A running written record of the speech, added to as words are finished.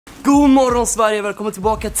God morgon Sverige, välkommen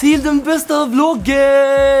tillbaka till den bästa vloggen!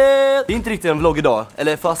 Det är inte riktigt en vlogg idag,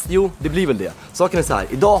 eller fast jo, det blir väl det. Saken är så här,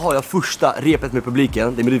 idag har jag första repet med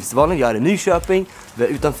publiken. Det är Melodifestivalen, jag är i Nyköping. Vi är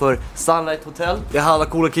utanför Sunlight Hotel. Det är alla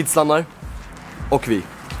coola kidslannar. Och vi.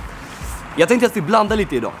 Jag tänkte att vi blandar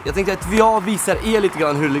lite idag. Jag tänkte att jag visar er lite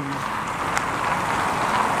grann hur det...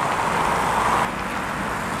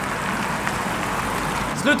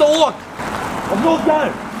 Sluta åk! Och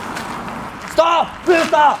vloggar! Stopp!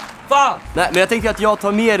 Sluta! Fan! Nej, men jag tänkte att jag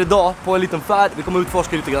tar med er idag på en liten färd. Vi kommer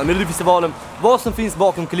utforska lite grann Melodifestivalen, vad som finns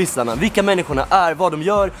bakom kulisserna, vilka människorna är, vad de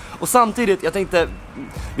gör. Och samtidigt, jag tänkte,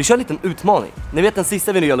 vi kör en liten utmaning. Ni vet den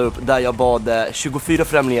sista videon jag la upp där jag bad 24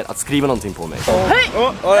 främlingar att skriva någonting på mig. Hej!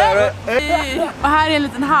 Och här är en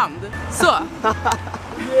liten hand. Så.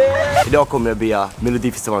 Idag kommer jag be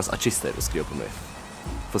Melodifestivalens artister att skriva på mig.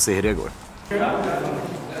 Får se hur det går.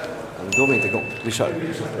 De är inte igång. Vi kör.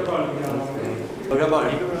 Grabbar,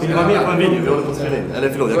 vill ni vara med på en video? Vi håller på att spela in. Eller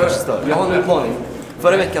förlåt, jag kanske stör. Jag har en utmaning.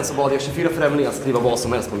 Förra veckan så bad jag 24 främlingar att skriva vad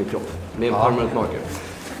som helst på min kropp. Med en permanent marker.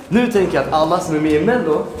 Nu tänker jag att alla som är med i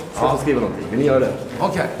Mello ska få skriva någonting. Vill ni göra det?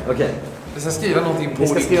 Okej. Du ska skriva någonting på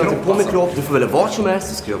din kropp. Skriva någonting på min kropp. Du får välja vart som helst.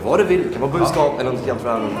 Du skriver vad du vill. Det kan vara budskap eller något helt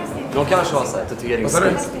främmande. De kanske har såhär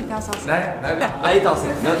tatueringsskrift. Nej, inte alls.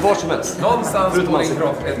 Men vart som helst. Någonstans på din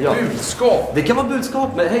kropp. Ett budskap. Det kan vara budskap.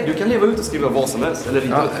 Men hej, du kan leva ut och skriva vad som helst. Eller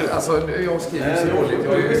rita ut. Alltså, jag skriver så dåligt.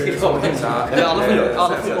 Jag har ju skrivit så himla... Alla får göra.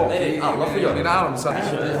 Alla får göra. Nej, alla får göra. Mina arm så att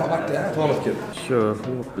vi har varit där. Ta något kul. Kör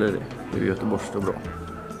hårt blir det. Det är Göteborgs och bra.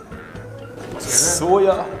 Så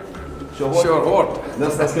ja. Kör hårt.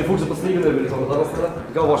 Nästa, ska vi fortsätta skriva nu? Vill du ta något annat ställe?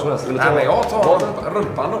 Det kan vara var som helst. Nej, men jag tar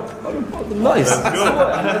rumpan då. Nice!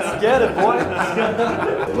 Let's get it boy!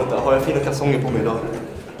 Vänta, har jag fina kalsonger på mig idag?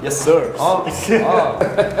 Yes sir! Ja.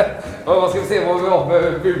 Vad ska vi se vad vi har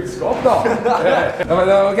för budskap då?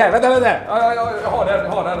 Okej, vänta. Jag har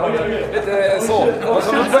den. Lite så. Och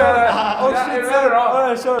så börjar det. Är du med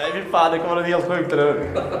då? Nej, fy fan, det kommer vara helt sjukt, eller hur?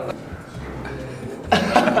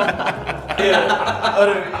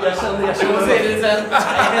 Jag känner det sen.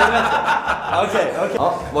 Okej.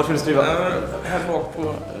 Ja, vart vill du skriva? Här bak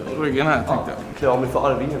på ryggen här tänkte jag. Klä av mig för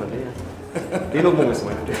arvingarna. Det är nog många som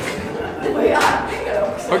har gjort det. Det var ju arvingar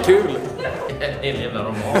också. Vad kul. En jävla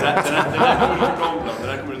roman. Det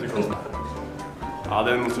där kommer du tycka om. Ja,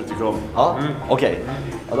 den måste du tycka om. Ja, okej.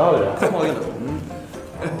 Ja, då har vi det.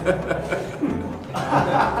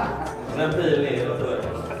 Den bilen är hela tiden.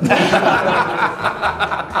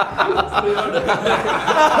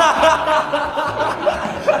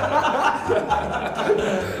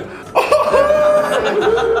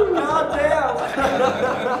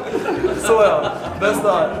 Så ja,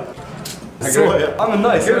 bästa. Så ja. Ja men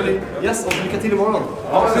nice. Yes, och lycka till imorgon.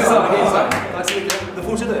 Ja, precis. Tack så mycket. Då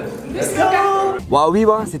fortsätter vi. Wow,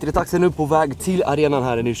 vi sitter i taxin nu på väg till arenan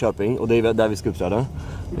här i Nyköping. Och det är där vi ska uppträda.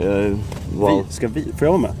 Wow. Får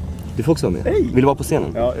jag vara med? Du får också vara med. Hey. Vill du vara på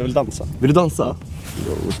scenen? Ja, jag vill dansa. Vill du dansa?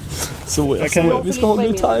 Så vi ska ha en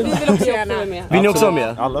good time. Vi vill också vara med. Vill ni också vara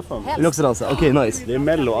med? Alla får med. Vill ni också dansa? Okej, nice. Det är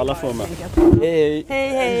Mello, alla får med. Hej.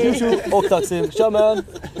 Hej. Och taxi. Kör med.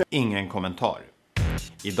 Ingen kommentar.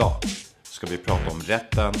 Idag ska vi prata om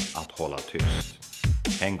rätten att hålla tyst.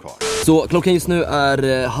 Häng kvar. Så klockan just nu är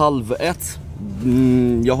 12:30.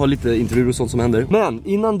 Jag har lite intervjuer och sånt som händer. Men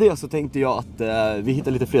innan det så tänkte jag att vi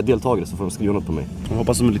hittar lite fler deltagare så får de skriva något på mig. Jag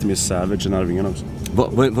hoppas de är lite mer savage än Arvingarna också.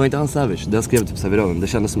 Var inte han savage? Det skrev typ serverören. Det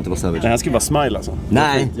kändes som att det var savage. Nej, han skrev bara smile alltså.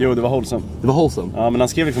 Nej. Jo, det var wholesome. Det var wholesome? Ja, men han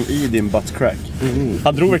skrev liksom i din butt crack.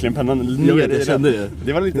 Han drog verkligen pennan ner. Jag vet, jag kände det.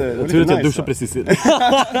 Det var lite jag tror att jag duschade precis i det.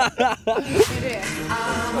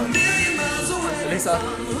 Lisa,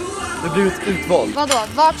 du blir utvald. Vadå?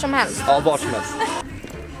 Vart som helst? Ja, vart som helst.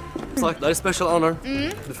 Sagt, det här är special honor.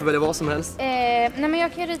 Du får välja vad som helst. Nej, men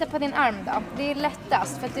jag kan ju rita på din arm då. Det är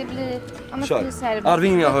lättast för att det blir... Kör. Så här,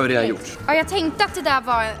 Arvingarna har ju redan gjort. Ja, jag tänkte att det där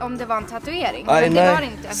var om det var en tatuering. Nej, men det var det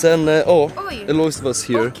inte. Sen, Oj. Eloise was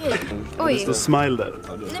here. Okej. Oj. Det står smile där.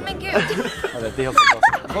 Nej men gud. Jag vet, det är helt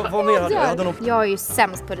fantastiskt. Vad mer hade jag? Hade någon... Jag är ju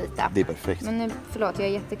sämst på att rita. Det är perfekt. Men nu, förlåt, jag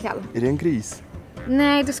är jättekall. Är det en gris?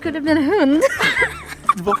 Nej, det skulle bli en hund.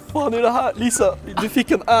 Vad fan är det här? Lisa, du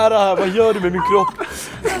fick en ära här. Vad gör du med min kropp?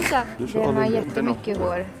 Vänta, den har jättemycket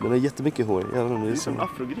hår. Den har jättemycket hår. Jävlar, det är Som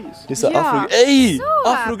afrogris. Det är så Ja. Ej! Så,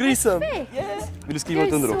 Afrogrisen! perfekt. Yes. Vill du skriva Jag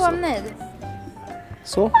något under är också? så nöjd.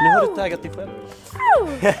 Så, nu har du taggat dig själv.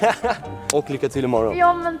 Och lycka till imorgon.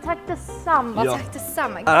 Ja, men tack detsamma. Ja. Tack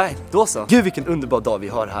detsamma. Nej, då så. Gud, vilken underbar dag vi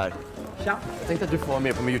har här. Ja. Jag tänkte att du får vara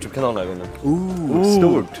med på min YouTube-kanal den här gången.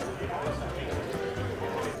 Stort.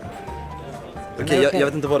 Okej, jag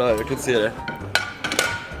vet inte vad det är. Jag kan inte se det.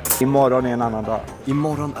 Imorgon är en annan dag.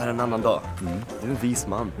 Imorgon är en annan dag. Du är en vis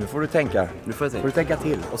man. Nu får du tänka. Nu får jag tänka. Får du tänka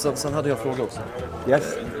till. Och sen hade jag en fråga också. Yes.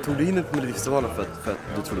 Tog du in en Melodifestivalen för att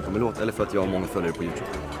du trodde på min låt eller för att jag har många följare på YouTube?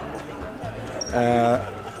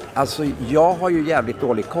 Alltså jag har ju jävligt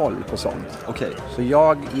dålig koll på sånt. Okej. Så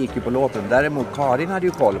jag gick ju på låten. Däremot Karin hade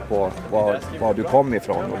ju koll på var du kom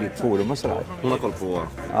ifrån och ditt forum och sådär. Hon har koll på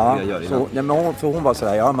vad jag gör innan. Så, nej, men hon var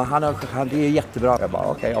sådär, ja men han det är jättebra. Jag bara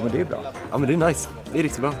okej, ja men det är bra. Ja men det är nice, det är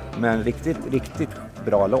riktigt bra. Men riktigt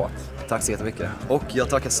bra låt. Tack så jättemycket. Och jag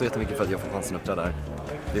tackar så jättemycket för att jag får chansen att uppträda där.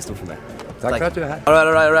 Det är stort för mig. Tack för att du är här.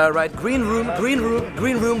 All right. Green room,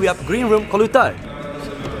 we have green room. Kolla ut där.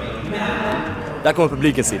 Där kommer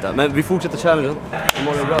publiken sitta, men vi fortsätter challengen.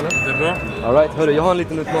 Imorgon är bra, eller? Det är bra. All right, hörru, jag har en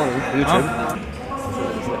liten utmaning på YouTube.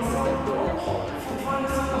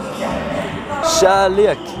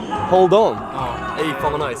 Kärlek, hold on. Ey,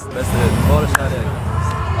 fan vad nice. Bäst ut, bara kärlek.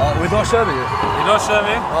 Ja, och idag kör vi ju. Idag kör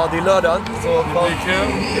vi. Ja, det är lördag, så Det blir kul.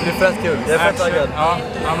 det blir fett kul. Jag är fett taggad. Ja,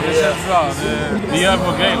 men det känns bra. Vi gör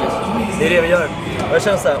vår grej liksom. Det är det vi gör. Och jag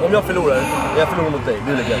känner såhär, om jag förlorar mot dig,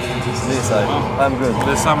 du är legend. Det är såhär, I'm good.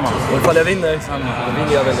 Det är samma. Och ifall jag vinner, då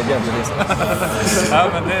vinner jag väl legend. Ja,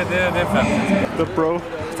 men det är fett. Good bro.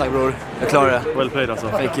 Tack bror, jag klarar det. Well played alltså.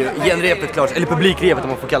 Thank you. Genrepet klart, eller publikrepet om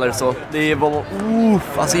man får kalla det så. Det var,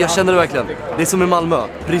 alltså jag kände det verkligen. Det är som i Malmö.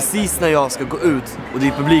 Precis när jag ska gå ut och det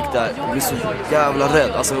är publik där, jag blir så jävla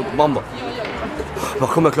rädd. Alltså man bara,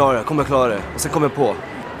 kommer jag klara det? Och sen kommer jag på,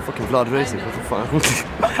 fucking vladreiser, vad fan.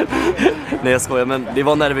 Nej jag skojar, men det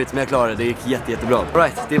var nervigt, men jag klarade det. Det gick jättebra.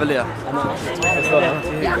 Right, det är väl det.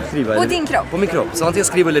 På din kropp? På min kropp, så antingen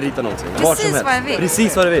skriva eller rita någonting. Precis vad jag vill.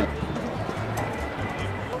 Precis vad jag vill.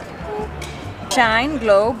 Shine,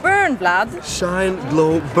 glow, burn, Vlad. Shine,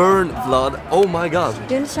 glow, burn, Vlad. Oh my god. You're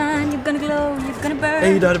gonna shine, you're gonna glow, you're gonna burn.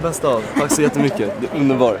 Hej, det här är bästa av. Tack så jättemycket. Det är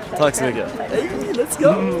underbart. Tack så mycket. Hej, let's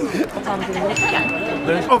go.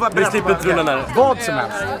 Vi slipper inte rulla när. Vad som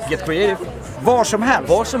helst. Get creative. Var som helst.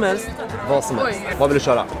 Var som helst. Vad som helst. Vad vill du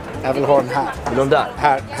köra? Jag vill ha den här. Vill du ha den där?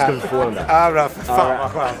 Här. Ska du få den där? Ja, bra. Fan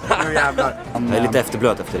vad skönt. Nu jävlar. Jag är lite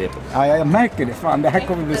efterblöt efter repet. Ja, jag märker det. Fan, det här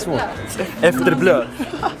kommer bli svårt. Efterblöt.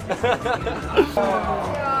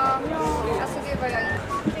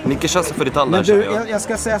 Mycket chans för ditt alla. Men du, jag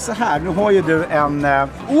ska säga så här. Nu har ju du en...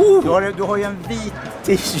 Du har ju en vit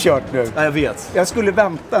t-shirt nu. Ja, jag vet. Jag skulle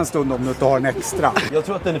vänta en stund om du inte har en extra. Jag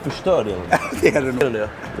tror att den är förstörd igen. Det är den nog.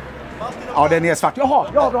 Ja, den är svart. Jaha,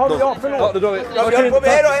 förlåt. Ja, då drar vi.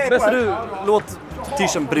 Hej då. Bäst du, låt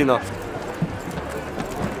t-shirten brinna.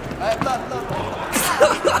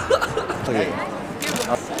 Okej.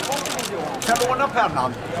 Kan du ordna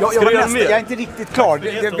pennan? Ska du göra mer? Jag är inte riktigt klar.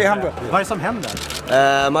 Vad är det som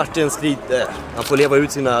händer? Martin skriver, han får leva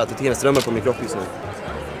ut sina tatueringsdrömmar på min kropp just nu.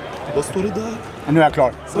 Vad står det där? Nu är jag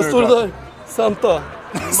klar. Vad står det där? Santa.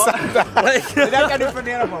 Nej, det där kan du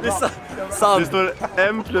fundera på. Sant. Det står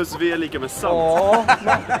M plus V lika med sant. Ja,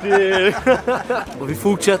 och vi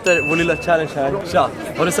fortsätter vår lilla challenge här. Tja,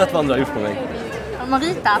 har du sett vad andra har gjort på mig? Har man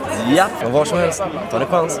ritat? Ja, var som helst. Ta en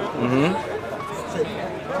chans.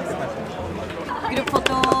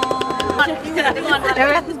 Gruppfoto. Jag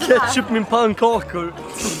vet inte. Ketchup min pannkakor.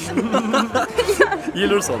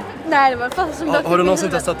 Gillar du sånt? Nej, det var fast som Har du någonsin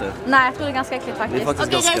testat det? Nej, jag tror det är ganska äckligt faktiskt. Det är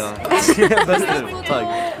faktiskt ganska... Bäst ut, tack.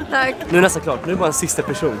 Tack. Nu är nästan klart, nu är det bara en sista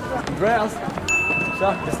person. Andreas.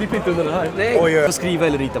 Tja, jag slipper inte undan det här. Nej. Du får skriva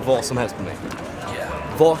eller rita vad som helst på mig.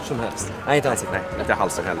 Vart som helst. Nej, inte ansiktet. Nej, inte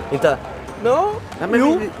halsen heller. Inte? No. Nej, men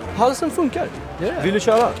jo, halsen funkar. Yeah. Vill du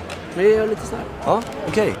köra? Vi gör lite så här. Ja,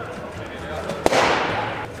 okej.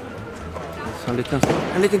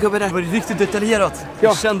 En liten gubbe där. Det var riktigt detaljerat.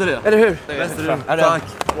 Jag kände det. Eller hur? Tack.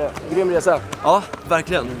 Grym resa. Ja,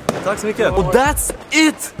 verkligen. Tack så mycket. Och that's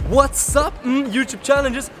it! What's up? YouTube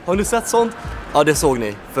challenges. Har ni sett sånt? Ja, det såg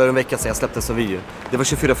ni. För en vecka sedan jag släppte en sån video. Det var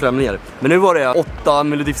 24 främlingar. Men nu var det 8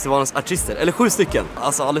 Melodifestivalens artister. Eller 7 stycken.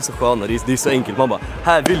 Alltså alla är så sköna. Det är så enkelt. Man bara,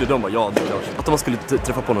 här vill du? De bara, ja det är klart. Att de skulle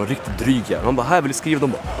träffa på någon riktigt dryg här. Man bara, här vill du skriva?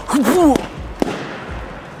 De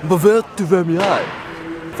bara, vet du vem jag är?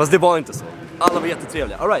 Fast det var inte så. Alla var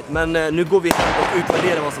jättetrevliga. All right, men nu går vi och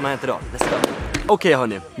utvärderar vad som har hänt idag. Okej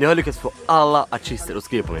hörni, ni har lyckats få alla artister att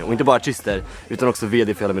skriva på mig. Och inte bara artister, utan också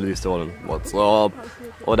vd för ALLA Melodifestivalen. What's up?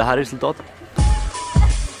 Och det här är resultatet.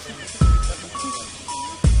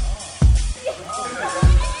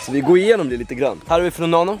 Så vi går igenom det lite grann. Här har vi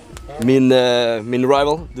från Nano. Min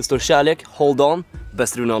rival, det står kärlek, hold on.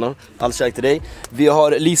 Bäst Nano, all kärlek till dig. Vi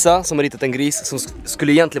har Lisa som har ritat en gris som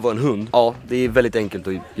skulle egentligen vara en hund. Ja, det är väldigt enkelt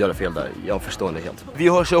att göra fel där. Jag förstår det helt. Vi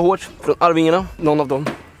har Kör hårt från Arvingarna, någon av dem.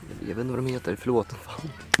 Jag vet inte vad de heter, förlåt.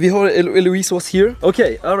 Vi har Eloise was here.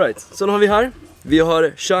 Okej, alright. Så nu har vi här Vi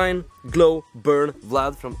har Shine, Glow, Burn,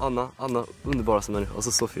 Vlad från Anna, underbara som människa,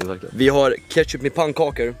 alltså så fin verkligen. Vi har Ketchup med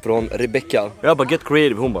pannkakor från Rebecca. Jag bara get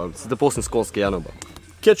creative, hon bara sätter på sin skånska hjärna och bara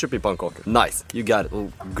ketchup i pannkakor. Nice, you got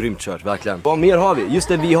it. Grymt kört, verkligen. Vad mer har vi? Just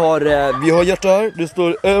det, vi har hjärta här. Det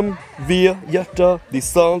står M, V, hjärta. Det är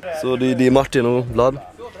sant. Så det är Martin och Vlad.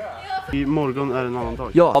 Imorgon är en annan dag.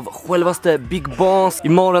 Ja, av självaste Big Boss.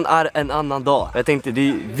 Imorgon är en annan dag. Jag tänkte, det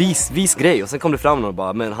är vis grej. Och sen kom det fram och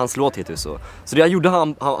bara, men hans låt heter ju så. Så det jag gjorde,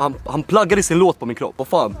 han plaggade sin låt på min kropp. Vad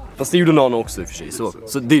fan? Fast det gjorde någon också i och för sig.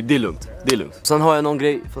 Så det är lugnt. Det är lugnt. Sen har jag någon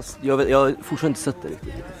grej, fast jag har fortfarande inte sett det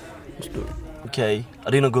riktigt. Okej.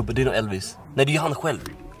 Ja, det är någon gubbe, det är någon Elvis. Nej, det är han själv.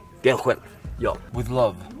 Det är han själv. Ja. With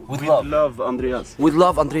love. With love, Andreas. With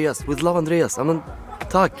love, Andreas. With love, Andreas. Ja, men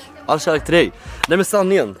tack. All kärlek till dig. Nej, men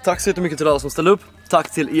sanningen. Tack så jättemycket till alla som ställde upp.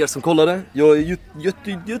 Tack till er som kollade. Jag är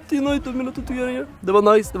jättenöjd med mina tatueringar. Det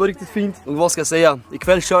var nice, det var riktigt fint. Och vad ska jag säga?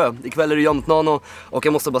 Ikväll kör jag. Ikväll är det jag mot Nano. Och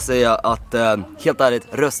jag måste bara säga att helt ärligt,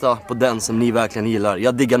 rösta på den som ni verkligen gillar.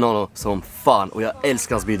 Jag diggar Nano som fan och jag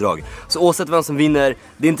älskar hans bidrag. Så oavsett vem som vinner,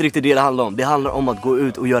 det är inte riktigt det handlar om. Det handlar om att gå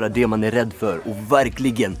ut och göra det man är rädd för. Och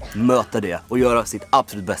verkligen möta det och göra sitt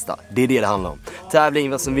absolut bästa. Det är det handlar om. Tävling,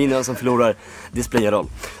 vem som vinner, vem som förlorar, det spelar ingen roll.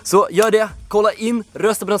 Så gör det, kolla in,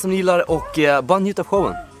 rösta på den som ni gillar och bara njut av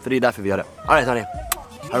showen. För det är därför vi gör det. Alright hörni,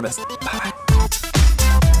 ha det bäst. Bye.